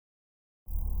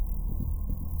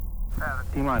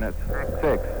T-minus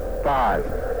 6, 5,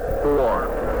 4,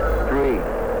 3,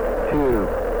 2,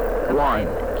 1.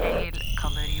 Gail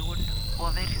kaller jorden.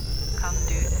 Over. Kan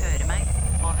du høre meg?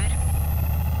 Over.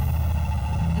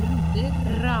 Roter,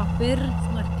 raper,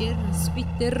 snorker,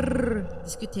 spytter,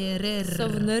 diskuterer,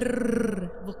 Sovner,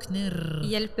 våkner,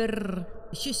 hjelper,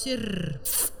 kysser.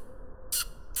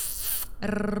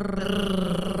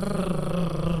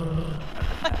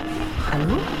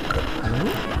 Hallo?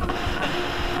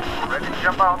 Ready to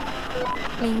jump out?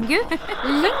 Lingu,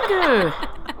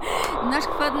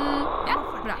 norskfødden, ja,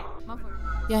 bra.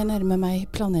 Jeg nærmer meg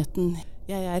planeten.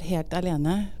 Jeg er helt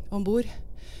alene ombord.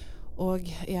 Og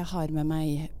jeg har med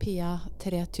meg Pia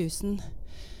 3000,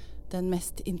 den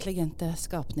mest intelligente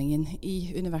skapningen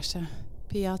i universet.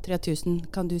 Pia 3000,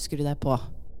 kan du skru deg på?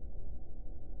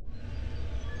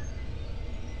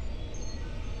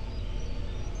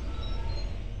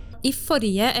 I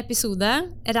forrige episode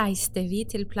reiste vi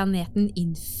til planeten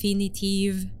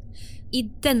Infinitiv. I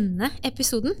denne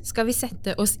episoden skal vi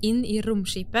sette oss inn i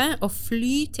romskipet og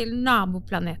fly til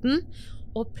naboplaneten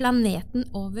og planeten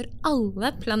over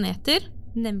alle planeter,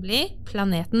 nemlig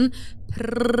planeten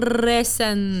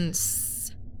Presens.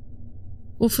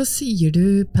 Hvorfor sier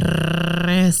du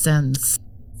presens?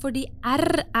 Fordi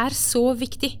R er så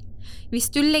viktig.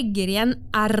 Hvis du legger igjen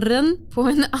R-en på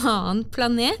en annen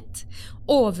planet,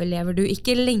 overlever du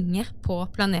ikke lenge på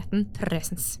planeten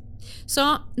Presens. Så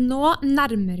nå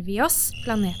nærmer vi oss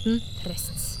planeten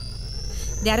Presens.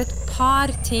 Det er et par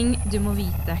ting du må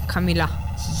vite, Camilla.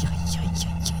 Ja,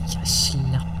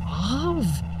 slapp av.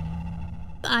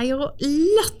 Det er jo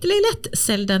latterlig lett.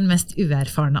 Selv den mest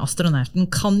uerfarne astronauten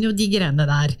kan jo de greiene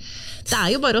der. Det er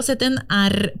jo bare å sette en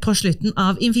R på slutten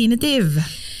av infinitiv.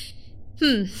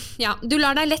 Ja, du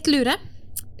lar deg lett lure.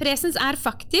 Presens er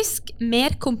faktisk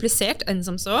mer komplisert enn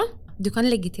som så. Du kan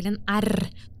legge til en R.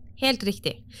 Helt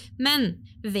riktig. Men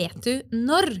vet du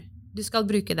når du skal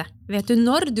bruke det? Vet du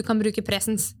når du kan bruke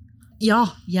presens?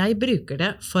 Ja, jeg bruker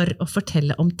det for å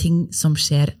fortelle om ting som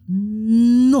skjer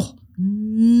nå.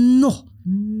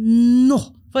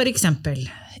 For eksempel,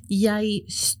 jeg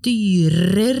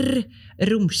styrer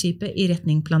romskipet i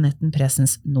retning planeten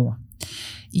Presens nå.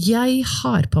 Jeg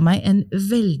har på meg en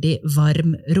veldig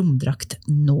varm romdrakt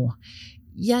nå.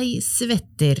 Jeg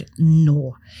svetter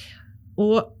nå.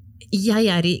 Og jeg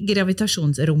er i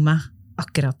gravitasjonsrommet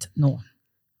akkurat nå.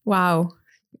 Wow.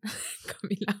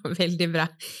 Camilla, veldig bra.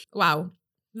 Wow.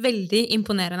 Veldig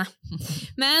imponerende.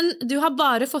 Men du har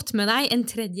bare fått med deg en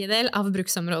tredjedel av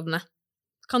bruksområdene.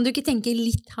 Kan du ikke tenke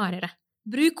litt hardere?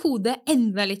 Bruk hodet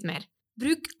enda litt mer.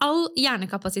 Bruk all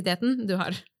hjernekapasiteten du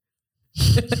har.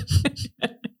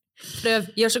 Prøv,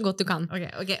 gjør så godt du kan. Ok.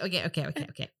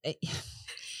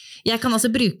 Jeg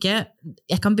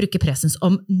kan bruke presens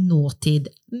om nåtid,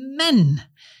 men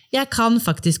jeg kan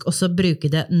faktisk også bruke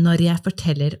det når jeg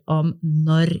forteller om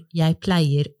når jeg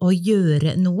pleier å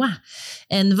gjøre noe.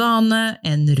 En vane,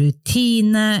 en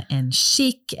rutine, en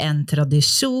skikk, en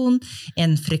tradisjon,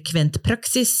 en frekvent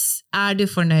praksis. Er du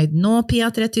fornøyd nå,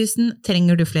 Pia 3000?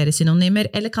 Trenger du flere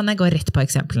synonymer, eller kan jeg gå rett på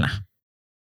eksemplene?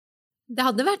 Det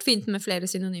hadde vært fint med flere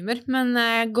synonymer, men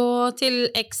gå til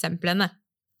eksemplene.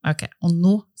 Ok, og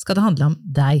nå skal det handle om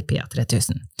deg, Pia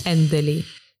 3000. Endelig.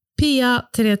 Pia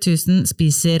 3000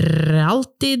 spiser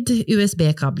alltid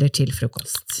USB-kabler til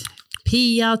frokost.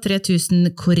 Pia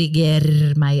 3000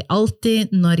 korrigerer meg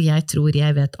alltid når jeg tror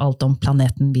jeg vet alt om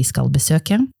planeten vi skal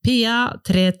besøke. Pia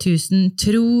 3000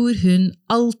 tror hun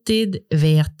alltid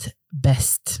vet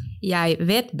best. Jeg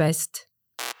vet best.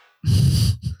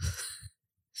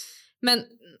 Men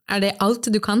er det alt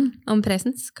du kan om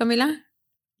presens, Camilla?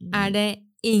 Er det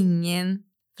ingen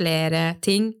flere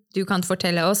ting du kan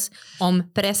fortelle oss om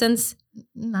presens?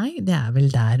 Nei, det er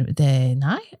vel der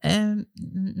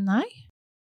Nei.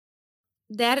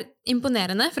 Det er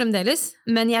imponerende fremdeles,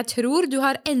 men jeg tror du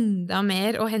har enda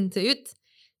mer å hente ut.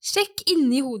 Sjekk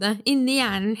inni hodet, inni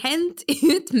hjernen, hent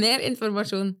ut mer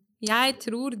informasjon. Jeg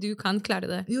tror du kan klare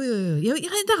det. Jo,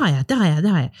 det har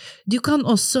jeg. Du kan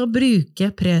også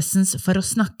bruke presens for å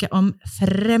snakke om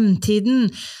fremtiden.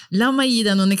 La meg gi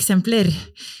deg noen eksempler.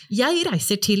 Jeg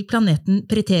reiser til planeten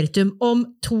Planeten om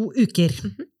 2 uker.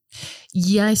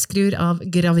 Jeg skrur av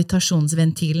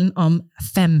gravitasjonsventilen om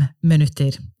 5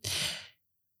 minutter.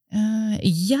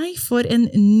 Jeg får en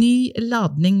ny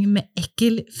ladning med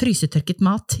ekkel frysetørket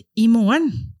mat i morgen.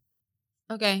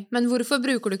 Ok, men hvorfor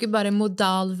bruker du ikke bare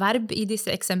modalverb i disse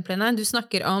eksemplene? Du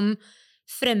snakker om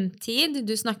fremtid,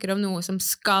 du snakker om noe som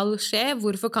skal skje.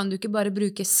 Hvorfor kan du ikke bare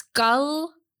bruke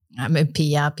skal Ja, men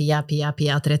Pia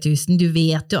 3000, du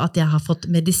vet jo at jeg har fått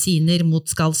medisiner mot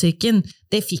skallsyken.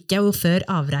 Det fikk jeg jo før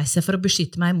avreise for å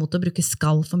beskytte meg mot å bruke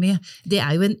skall for mye. Det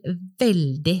er jo en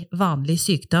veldig vanlig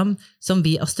sykdom som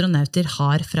vi astronauter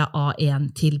har fra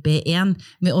A1 til B1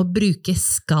 med å bruke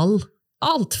skall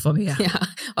alt for mye. Ja,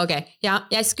 ok. Ja,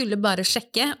 jeg skulle bare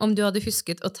sjekke om du hadde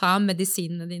husket å ta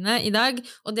medisinene dine i dag,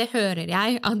 og det hører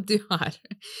jeg at du har.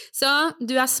 Så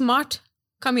du er smart,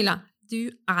 Camilla.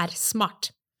 Du er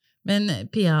smart. Men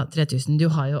Pia 3000, du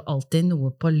har jo alltid noe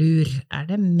på lur. Er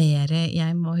det mer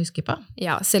jeg må huske på?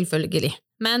 Ja, selvfølgelig.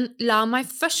 Men la meg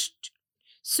først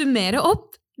summere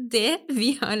opp det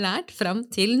vi har lært fram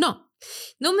til nå.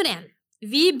 Nummer 1.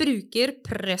 Vi bruker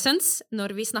presens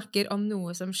når vi snakker om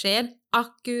noe som skjer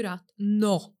akkurat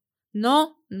nå. Nå.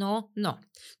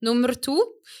 Nummer 2.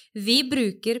 Vi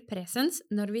bruker presens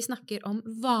når vi snakker om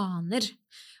vaner,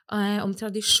 om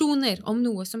tradisjoner, om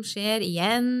noe som skjer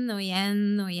igjen og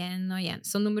igjen.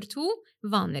 Så nummer 2,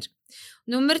 vaner.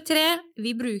 Nummer 3,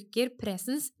 vi bruker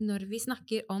presens når vi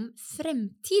snakker om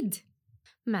fremtid.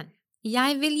 Men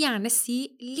jeg vil gjerne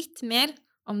si litt mer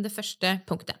om det første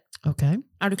punktet. Ok.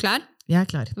 Er du klar? Jeg er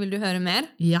klar. Vil du høre mer?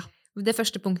 Ja. Det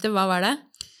første punktet, hva var det?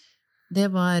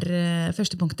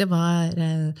 Første punktet var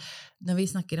når vi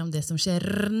snakker om det som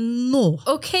skjer nå.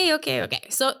 Ok.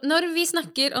 Så når vi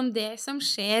snakker om det som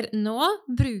skjer nå,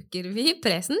 bruker vi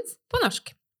presens på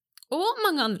norsk. Og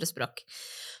mange andre språk.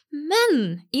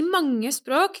 Men i mange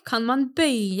språk kan man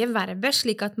bøye verbet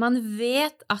slik at man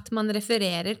vet at man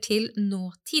refererer til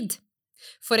nåtid.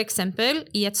 For eksempel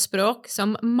i et språk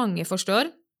som mange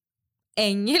forstår,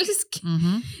 engelsk,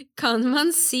 kan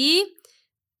man si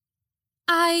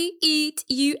I eat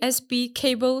USB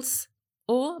cables,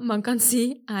 og man kan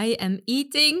si I am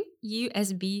eating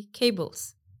USB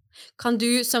cables. Kan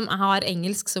du som har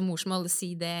engelsk som morsmål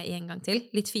si det en gang til?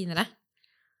 Litt finere.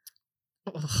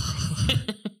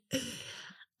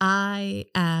 I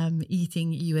am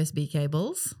eating USB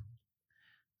cables.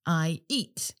 I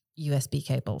eat USB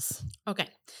cables. Ok,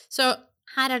 så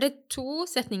her er det 2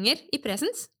 setninger i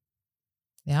presens.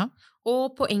 Ja.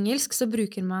 Og på engelsk så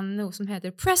bruker man noe som heter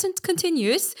present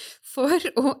continuous for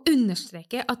å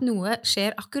understreke at noe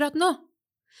skjer akkurat nå.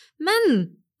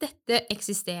 Men dette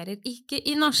eksisterer ikke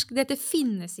i norsk. Dette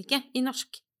finnes ikke i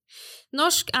norsk.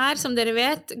 Norsk er, som dere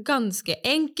vet, ganske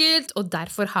enkelt, og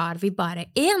derfor har vi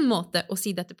bare én måte å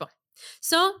si dette på.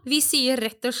 Så vi sier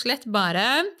rett og slett bare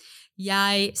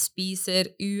jeg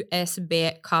spiser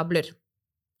USB-kabler.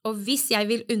 Og hvis jeg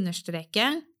vil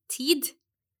understreke tid,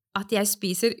 at jeg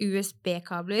spiser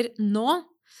USB-kabler nå,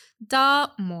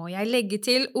 da må jeg legge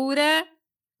til ordet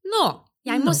nå.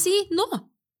 Jeg må si nå.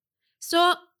 Så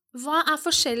hva er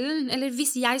forskjellen? Eller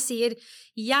hvis jeg sier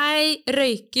jeg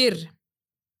røyker,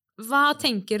 hva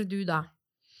tenker du da?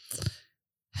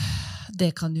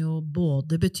 Det kan jo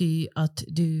både bety at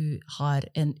du har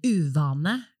en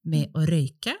uvane med å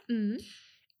røyke,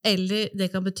 eller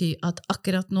det kan bety at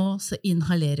akkurat nå så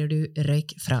inhalerer du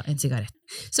røyk fra en sigarett.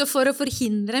 Så for å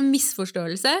forhindre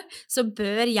misforståelse, så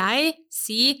bør jeg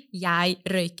si jeg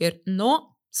røyker nå,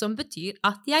 som betyr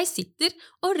at jeg sitter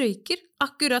og røyker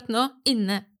akkurat nå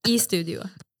inne i studio.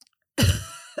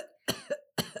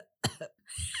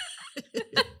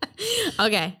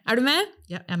 Ok, er du med?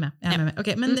 Ja, jeg er med. Ok,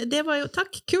 men det var jo,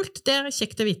 takk, kult, det er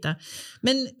kjekt å vite.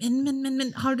 Men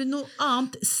har du noe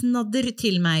annet snadder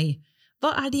til meg?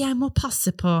 Hva er det jeg må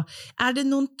passe på? Er det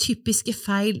noen typiske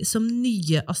feil som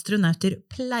nye astronauter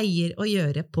pleier å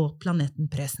gjøre på planeten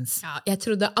presens? Ja, jeg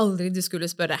trodde aldri du skulle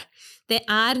spørre. Det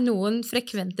er noen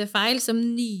frekvente feil som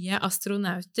nye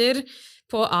astronauter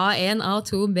på A1,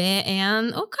 A2,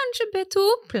 B1 og kanskje B2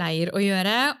 pleier å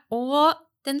gjøre, og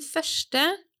den første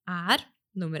er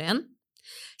nummer 1.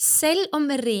 Selv om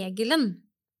regelen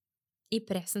i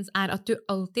presens er at du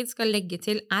alltid skal legge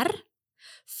til R,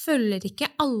 følger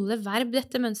ikke alle verb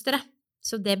dette mønsteret.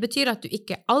 Så det betyr at du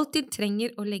ikke alltid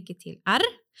trenger å legge til R.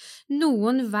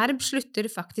 Noen verb slutter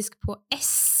faktisk på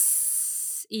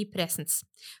S i presens.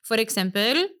 For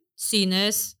eksempel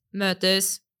synes,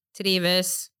 møtes,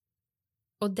 trives.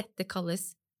 Og dette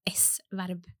kalles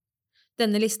S-verb.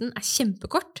 Denne listen er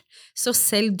kjempekort, så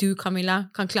selv du,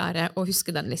 Camilla, kan klare å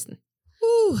huske den listen.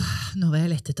 Nå var jeg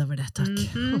lettet over det, takk.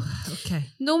 Okay.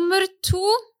 Nummer 2.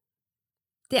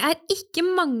 Det er ikke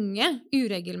mange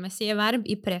uregelmessige verb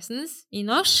i presens i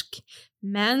norsk,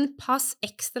 men pass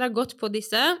ekstra godt på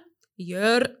disse.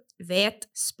 Gjør, vet,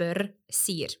 spør,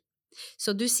 sier.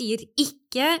 Så du sier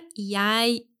ikke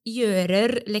jeg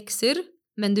gjører lekser,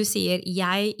 men du sier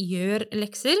jeg gjør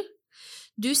lekser.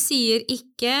 Du sier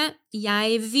ikke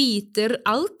jeg viter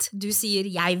alt, du sier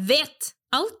jeg vet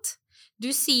alt.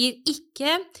 Du sier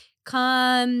ikke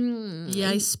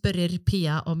Jeg spør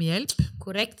Pia om hjelp.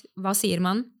 Korrekt. Hva sier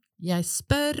man? Jeg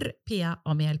spør Pia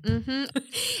om hjelp.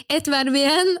 Et verb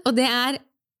igjen, og det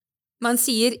man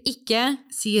sier ikke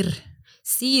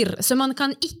Sier. Så man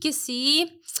kan ikke si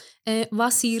hva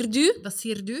sier du? Hva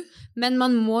sier du? Men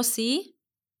man må si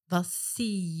hva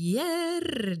sier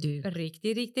du?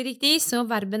 Riktig. Så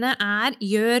verbene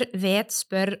gjør, vet,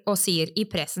 spør og sier i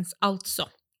presens, altså.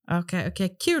 Ok,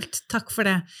 kult. Takk for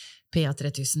det. Pia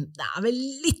 3000. Det vel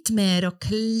litt mer å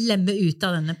klemme ut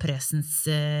av denne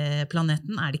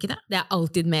presensplaneten, det ikke det? Det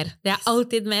alltid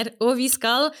mer. Og vi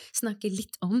skal snakke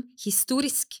litt om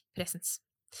historisk presens.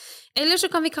 Eller så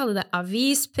kan vi kalle det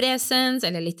avispresens,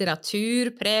 eller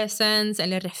litteraturpresens,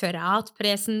 eller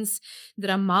referatpresens,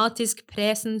 dramatisk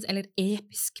presens, eller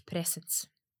episk presens.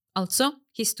 Altså,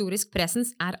 historisk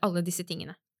presens alle disse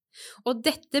tingene. Og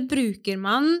dette bruker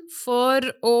man for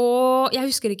å...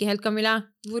 Jeg husker ikke helt, Camilla.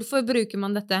 Hvorfor bruker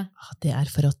man dette? Det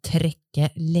for å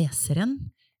trekke leseren,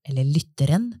 eller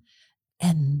lytteren,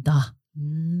 enda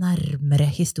nærmere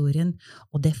historien,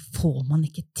 og det får man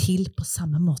ikke til på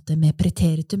samme måte med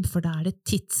preteritum, for da det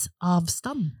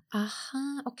tidsavstand. Aha,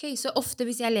 ok. Så ofte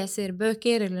hvis jeg leser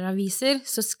bøker eller aviser,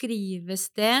 så skrives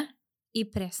det i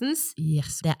presens?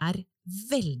 Yes, det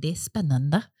veldig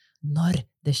spennende når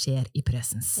det skjer i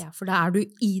presens. Ja, for da du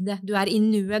i det. Du i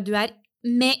nuet, du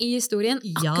med i historien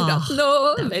akkurat nå.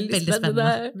 Det veldig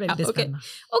spennende. Veldig spennende.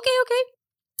 Ok,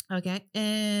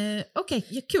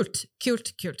 kult.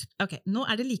 Ok, nå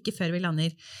det like før vi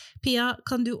lander. Pia,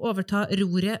 kan du overta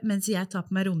roret mens jeg tar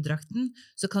på meg romdrakten,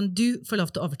 så kan du få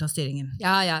lov til å overta styringen.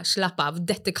 Ja, slapp av.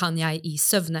 Dette kan jeg i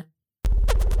søvne.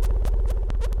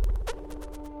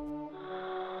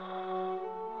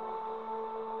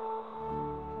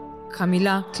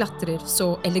 Camilla klatrer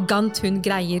så elegant hun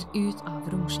greier ut av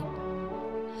romskipet.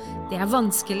 Det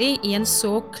vanskelig i en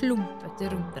så klumpete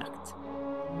romdrakt.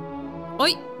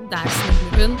 Oi, der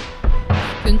snubler hun.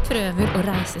 Hun prøver å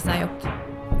reise seg opp.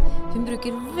 Hun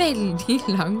bruker veldig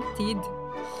lang tid.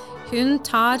 Hun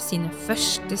tar sine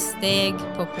første steg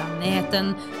på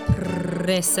planeten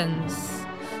presens.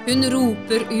 Hun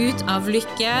roper ut av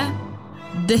lykke.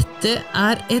 Dette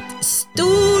et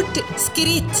stort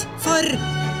skritt for...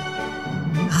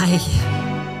 Nei.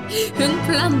 Hun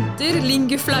planter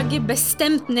linguflagget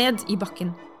bestemt ned i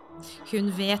bakken. Hun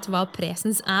vet hva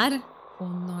presens og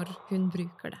når hun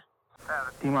bruker det.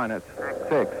 T-minus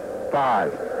 6, 5,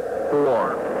 4,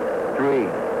 3,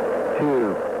 2,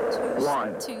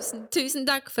 1. Tusen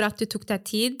takk for at du tok deg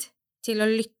tid til å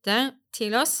lytte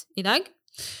til oss i dag.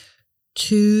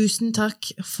 Tusen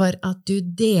takk for at du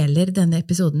deler denne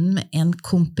episoden med en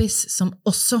kompis som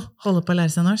også holder på å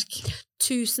lære seg norsk.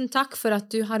 Tusen takk for at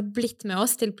du har blitt med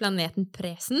oss til Planeten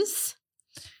presens.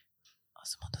 Og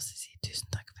så må du også si tusen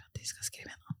takk for at de skal skrive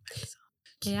en anmeldelse.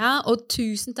 Ja, og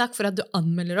tusen takk for at du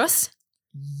anmelder oss.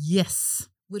 Yes!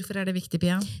 Hvorfor det viktig,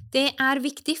 Pia? Det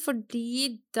viktig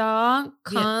fordi da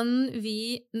kan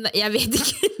vi... Nei, jeg vet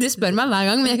ikke, du spør meg hver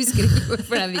gang, men jeg husker ikke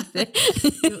hvorfor det viktig.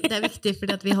 Jo, det viktig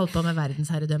fordi at vi holder på med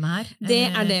verdensherredømme her. Det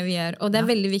det vi gjør, og det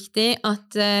veldig viktig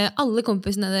at alle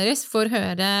kompisene deres får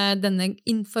høre denne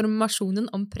informasjonen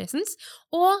om presens,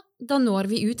 og da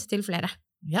når vi ut til flere.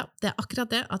 Ja, det akkurat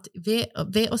det, at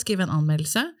ved å skrive en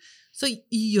anmeldelse, så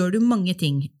gjør du mange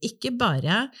ting. Ikke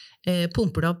bare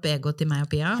pumper du opp ego til meg og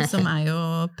Pia, som jo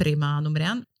prima nummer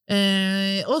 1.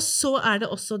 Og så det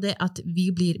også det at vi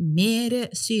blir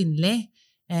mer synlig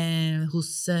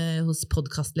hos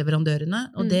podcastleverandørene,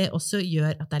 og det også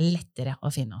gjør at det lettere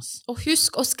å finne oss. Og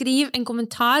husk å skrive en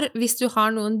kommentar hvis du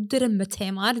har noen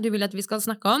drømmetemaer du vil at vi skal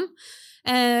snakke om.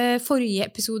 Forrige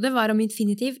episode var om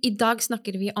infinitiv. I dag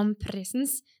snakker vi om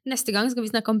presens. Neste gang skal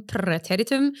vi snakke om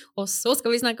preteritum, og så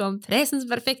skal vi snakke om presens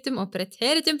perfektum og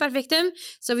preteritum perfektum.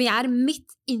 Så vi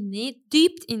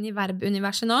dypt inne i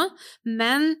verbuniverset nå,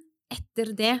 men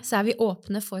etter det så vi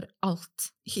åpne for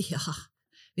alt. Ja,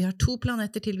 vi har 2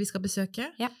 planeter til vi skal besøke.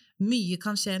 Ja. Mye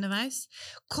kan skje underveis.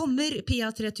 Kommer Pia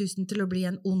 3000 til å bli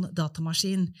en ond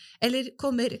datamaskin? Eller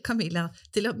kommer Camilla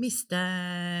til å miste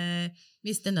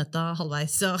nøtta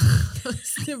halvveis og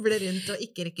snuble rundt og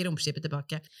ikke rekke romskipet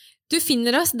tilbake? Du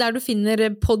finner oss der du finner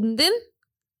podden din,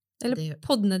 eller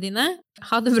poddene dine.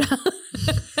 Ha det bra.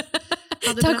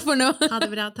 Takk for nå. Ha det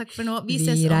bra, takk for nå. Vi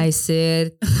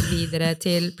reiser videre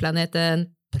til planeten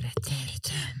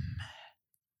Preteritum.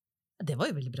 Det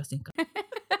var jo veldig bra synka.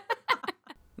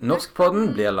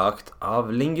 Norskpodden blir lagt av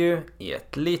Lingu i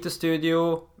et lite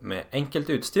studio med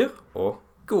enkelt utstyr og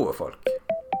gode folk.